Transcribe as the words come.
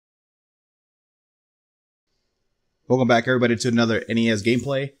Welcome back, everybody, to another NES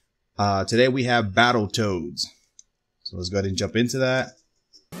gameplay. Today we have Battletoads. So let's go ahead and jump into that.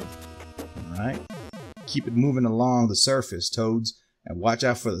 Alright. Keep it moving along the surface, Toads, and watch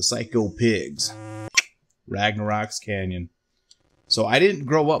out for the psycho pigs. Ragnarok's Canyon. So I didn't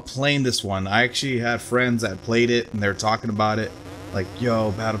grow up playing this one. I actually had friends that played it, and they're talking about it. Like,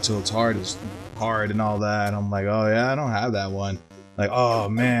 yo, Battletoads is hard and all that. And I'm like, oh yeah, I don't have that one. Like, oh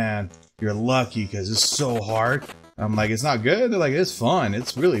man, you're lucky because it's so hard. I'm like, it's not good. They're like, it's fun.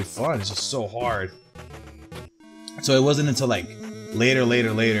 It's really fun. It's just so hard. So it wasn't until like later,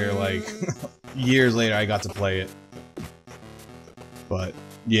 like years later, I got to play it. But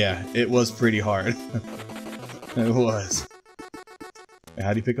yeah, it was pretty hard. It was.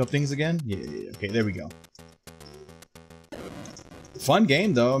 How do you pick up things again? Yeah, okay, there we go. Fun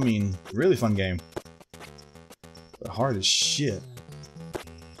game though. I mean, really fun game. But hard as shit.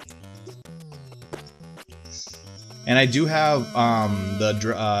 And I do have the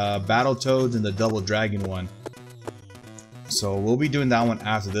Battletoads and the Double Dragon one. So we'll be doing that one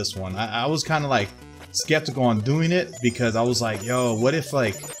after this one. I was kind of like skeptical on doing it because I was like, yo, what if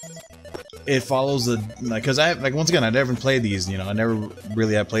like it follows the, like, because I like, once again, I never played these, you know, I never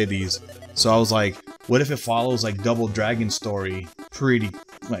really had played these. So I was like, what if it follows like Double Dragon story pretty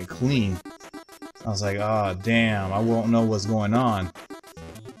like clean? I was like, oh damn, I won't know what's going on.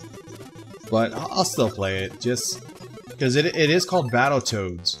 But I'll still play it, just because it is called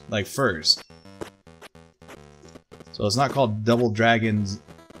Battletoads, like first. So it's not called Double Dragon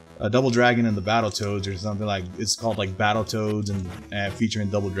and the Battletoads or something like. It's called like Battletoads and featuring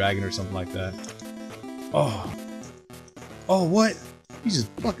Double Dragon or something like that. Oh, what? He just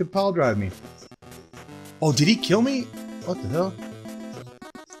fucking pile drive me. Oh, did he kill me? What the hell?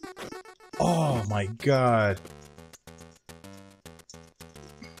 Oh my god.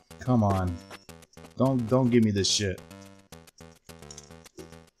 Come on. Don't give me this shit.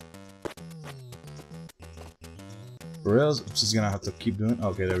 For reals? I'm just gonna have to keep doing.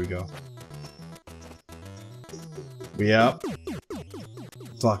 Okay, there we go. Yep.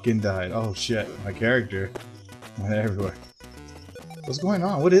 Fucking died. Oh shit, my character went everywhere. What's going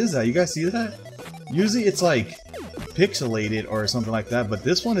on? What is that? You guys see that? Usually it's like pixelated or something like that, but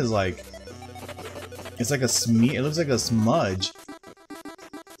this one is like, it's like a it looks like a smudge.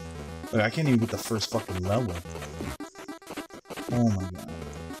 Like, I can't even get the first fucking level. Oh my god.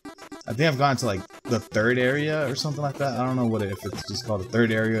 I think I've gotten to like the third area or something like that. I don't know if it's just called the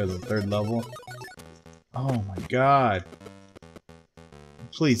third area or the third level. Oh my god.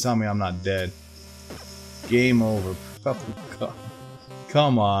 Please tell me I'm not dead. Game over. Oh god.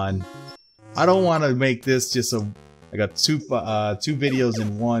 Come on. I don't want to make this just a, I got two videos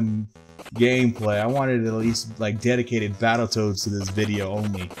in one gameplay. I wanted at least like dedicated Battletoads to this video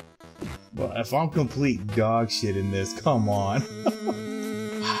only. But if I'm complete dog shit in this, come on.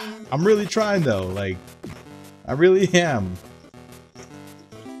 I'm really trying though, like, I really am.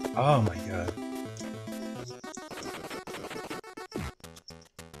 Oh my god.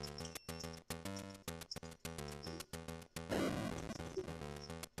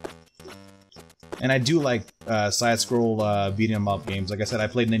 And I do like side-scroll beat 'em up games. Like I said, I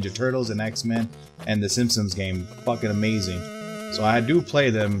played Ninja Turtles and X-Men and the Simpsons game. Fucking amazing. So I do play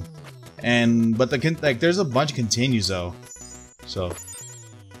them. But like there's a bunch of continues though, so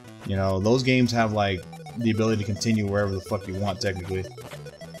you know those games have like the ability to continue wherever the fuck you want technically.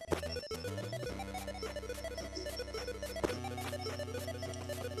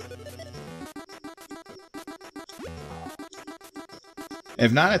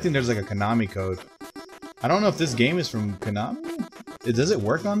 If not, I think there's like a Konami code. I don't know if this game is from Konami. Does it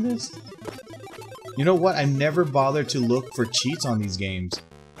work on this? You know what? I never bothered to look for cheats on these games.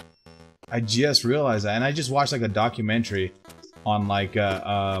 I just realized that, and I just watched like a documentary on like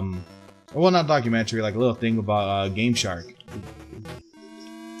well, not documentary, like a little thing about Game Shark.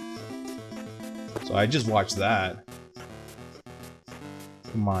 So I just watched that.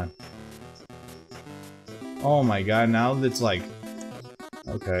 Come on. Oh my god, now it's like,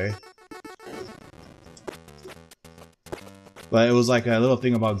 okay. But it was like a little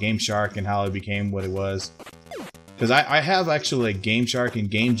thing about Game Shark and how it became what it was. Because I have actually like Game Shark and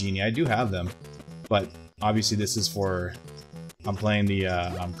Game Genie. I do have them. But obviously this is for... I'm playing the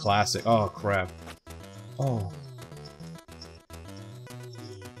classic. Oh, crap. Oh.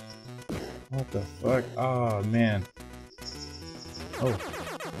 What the fuck? Oh, man. Oh.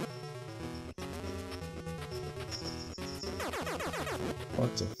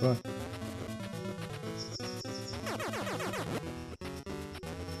 What the fuck?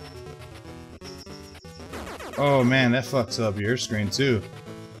 Oh man, that fucks up your screen too.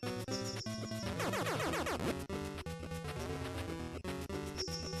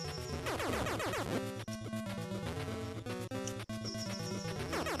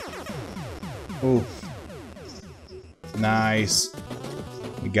 Ooh. Nice.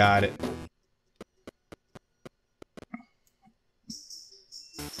 We got it.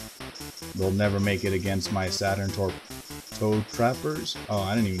 They'll never make it against my Saturn Toad Trappers. Oh,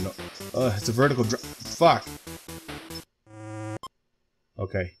 I didn't even know. It's a vertical drop. Fuck.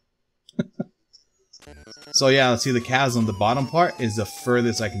 Okay. So yeah, let's see the chasm. The bottom part is the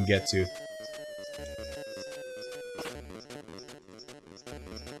furthest I can get to.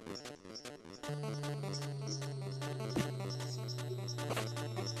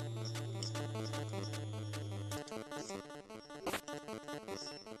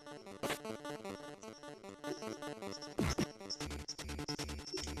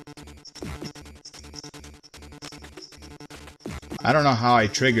 I don't know how I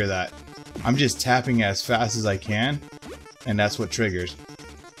trigger that. I'm just tapping as fast as I can, and that's what triggers.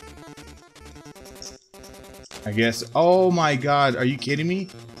 I guess. Oh my god, are you kidding me?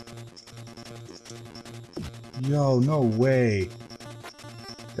 Yo, no way.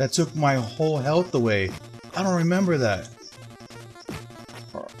 That took my whole health away. I don't remember that.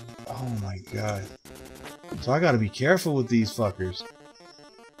 Oh my god. So I gotta be careful with these fuckers.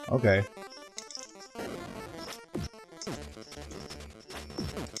 Okay.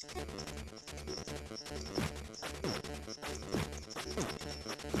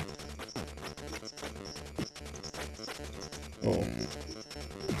 Oh.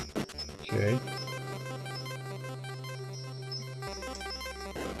 Okay.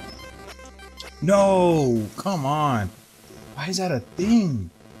 No! Come on! Why is that a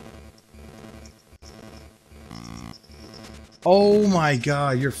thing? Oh my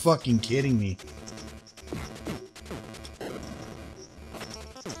god, you're fucking kidding me.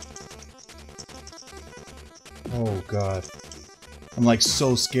 Oh god. I'm like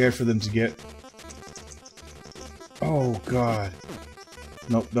so scared for them to get... Oh god.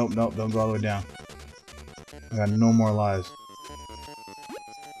 Nope, nope, nope, don't go all the way down. I got no more lives.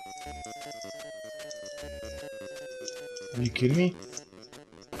 Are you kidding me?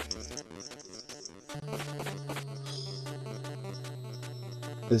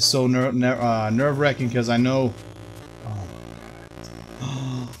 It's so nerve-wracking because I know... Oh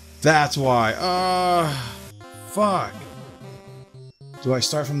my god. That's why. Fuck. Do I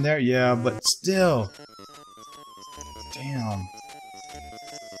start from there? Yeah, but still. Damn.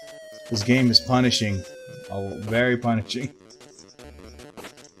 This game is punishing. Oh, very punishing.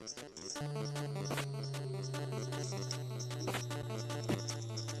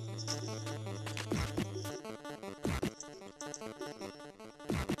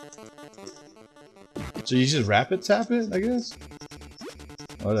 So you just rapid tap it, I guess?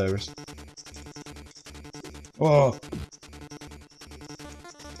 Whatever. Oh!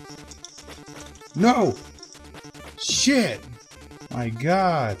 No! Shit! My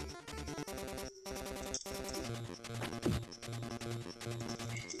god!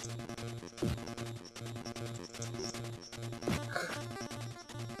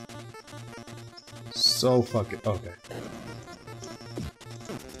 So fucking... Okay.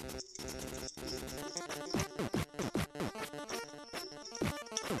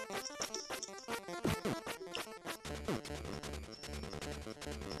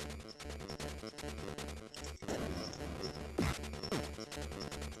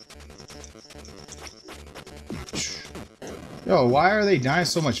 Yo, why are they dying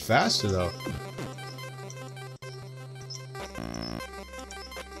so much faster, though?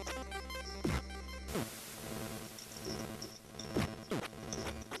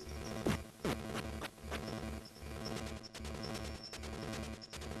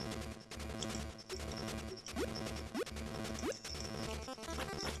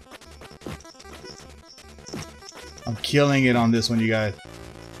 I'm killing it on this one, you guys.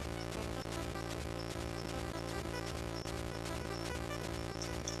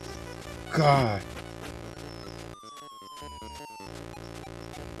 God.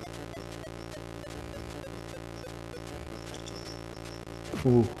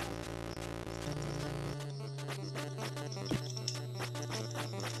 Ooh.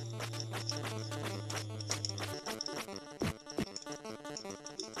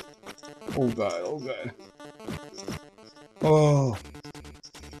 Oh god, oh god. Oh.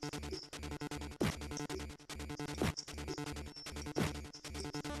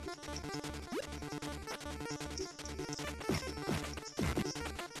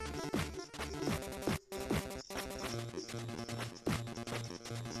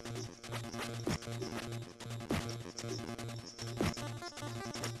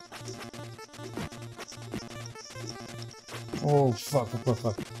 Oh, fuck, fuck, fuck,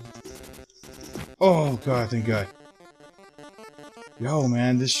 fuck. Oh, God, thank God. Yo,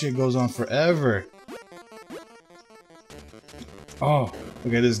 man, this shit goes on forever. Oh,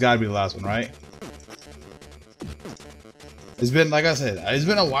 okay, this has got to be the last one, right? It's been, like I said, it's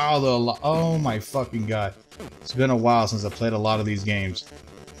been a while though. Oh my fucking god. It's been a while since I played a lot of these games.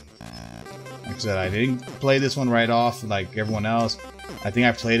 Like I said, I didn't play this one right off like everyone else. I think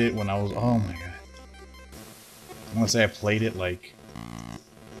I played it when I was, oh my god. I want to say I played it like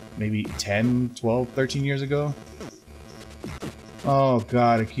maybe 10, 12, 13 years ago. Oh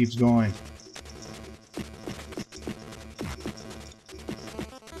god, it keeps going.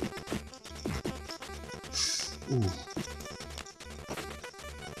 Ooh.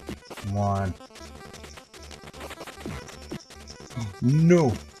 Come on.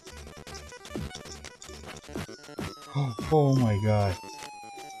 No! Oh my god.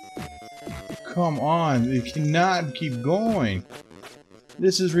 Come on, it cannot keep going.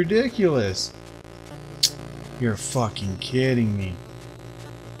 This is ridiculous. You're fucking kidding me.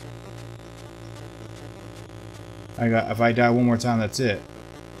 If I die one more time, that's it.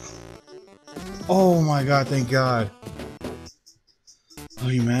 Oh my god, thank god. Oh,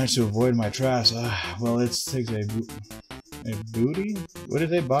 you managed to avoid my traps. Well, it takes a booty? What did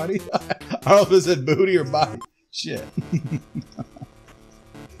they body? I don't know if it said booty or body. Shit.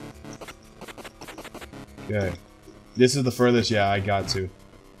 Okay. This is the furthest, yeah, I got to.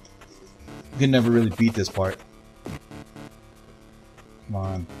 Could never really beat this part. Come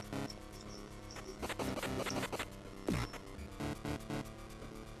on.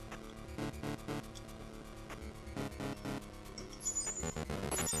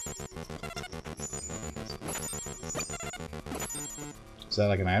 Is that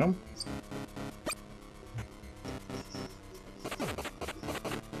like an item?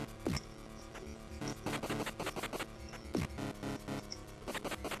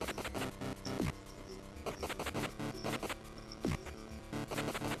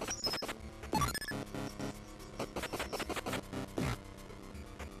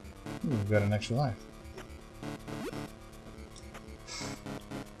 Ooh, we've got an extra life.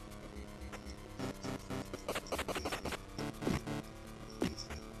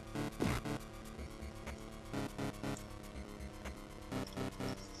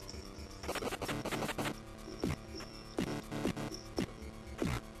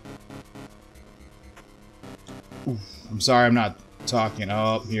 Oof, I'm sorry I'm not talking.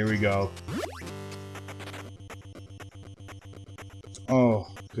 Oh, here we go. Oh,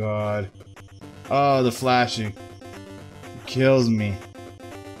 God. Oh, the flashing. It kills me.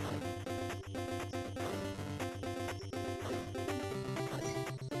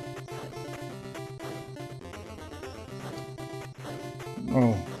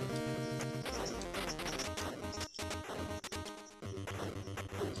 Oh.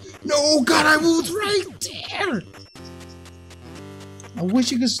 No, God, I was right there! I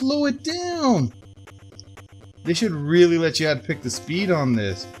wish you could slow it down. They should really let you out to pick the speed on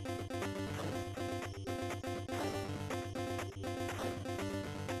this.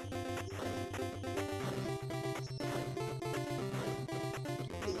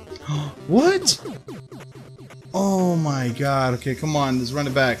 What? Oh my god. Okay, come on. Let's run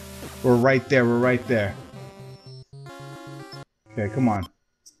it back. We're right there. We're right there. Okay, come on.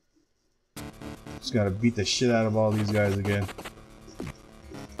 Just gotta beat the shit out of all these guys again.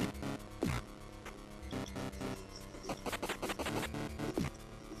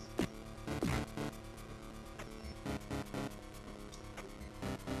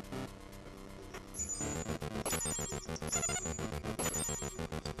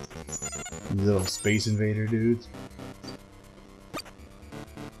 These little space invader dudes.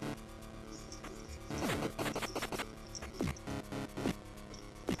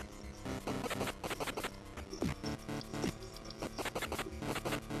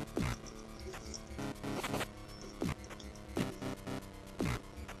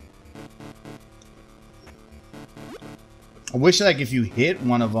 I wish, like, if you hit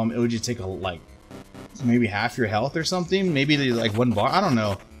one of them, it would just take a, like, maybe half your health or something. Maybe like one bar. I don't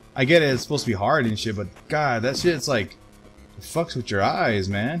know. I get it. It's supposed to be hard and shit, but God, that shit's like, it fucks with your eyes,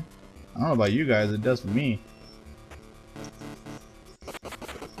 man. I don't know about you guys. It does for me.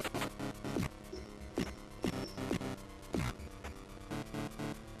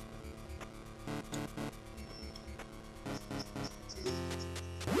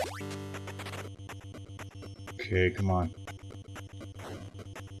 Okay, come on.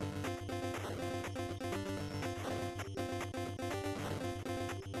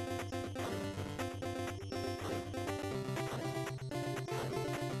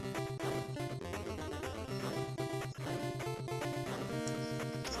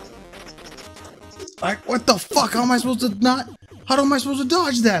 Like, what the fuck? How am I supposed to not? How am I supposed to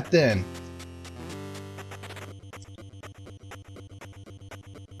dodge that then?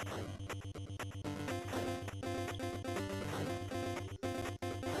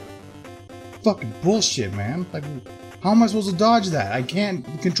 Fucking bullshit, man. Like, how am I supposed to dodge that? I can't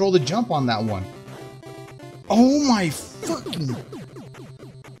control the jump on that one. Oh my fucking...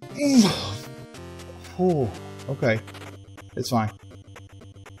 Oh, okay. It's fine.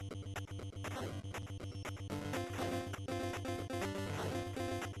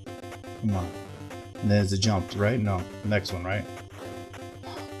 Come on. And there's the jump, right? No. Next one, right?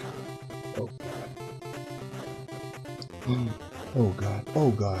 Oh, God. Oh, God.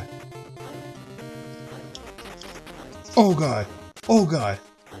 Oh, God. Oh, God. Oh, God.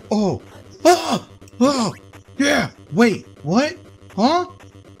 Oh. Oh! Oh! Yeah! Wait, what? Huh?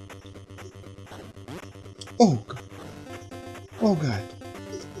 Oh, God. Oh, God.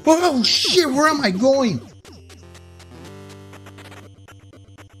 Oh, shit! Where am I going?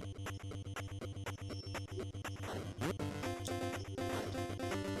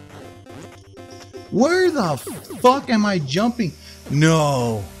 Where the fuck am I jumping?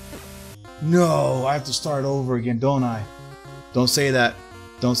 No. No, I have to start over again, don't I? Don't say that.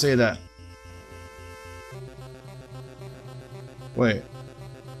 Don't say that. Wait.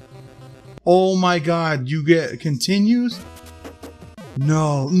 Oh my god, you get continues?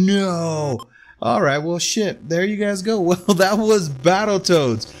 No, no. Alright, well shit. There you guys go. Well, that was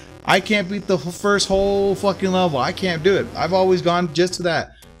Battletoads. I can't beat the first whole fucking level. I can't do it. I've always gone just to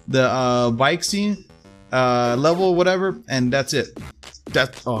that. The bike scene, level, whatever, and that's it.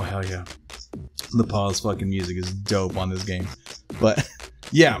 That's, oh hell yeah. The pause fucking music is dope on this game. But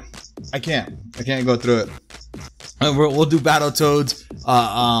yeah, I can't go through it. We'll do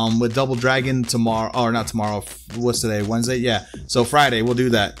Battletoads with Double Dragon tomorrow, or not tomorrow. What's today? Wednesday? Yeah. So Friday we'll do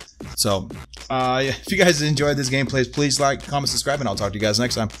that. So if you guys enjoyed this gameplay, please like, comment, subscribe, and I'll talk to you guys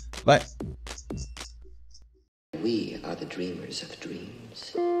next time. Bye. We are the dreamers of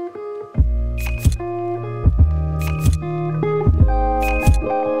dreams.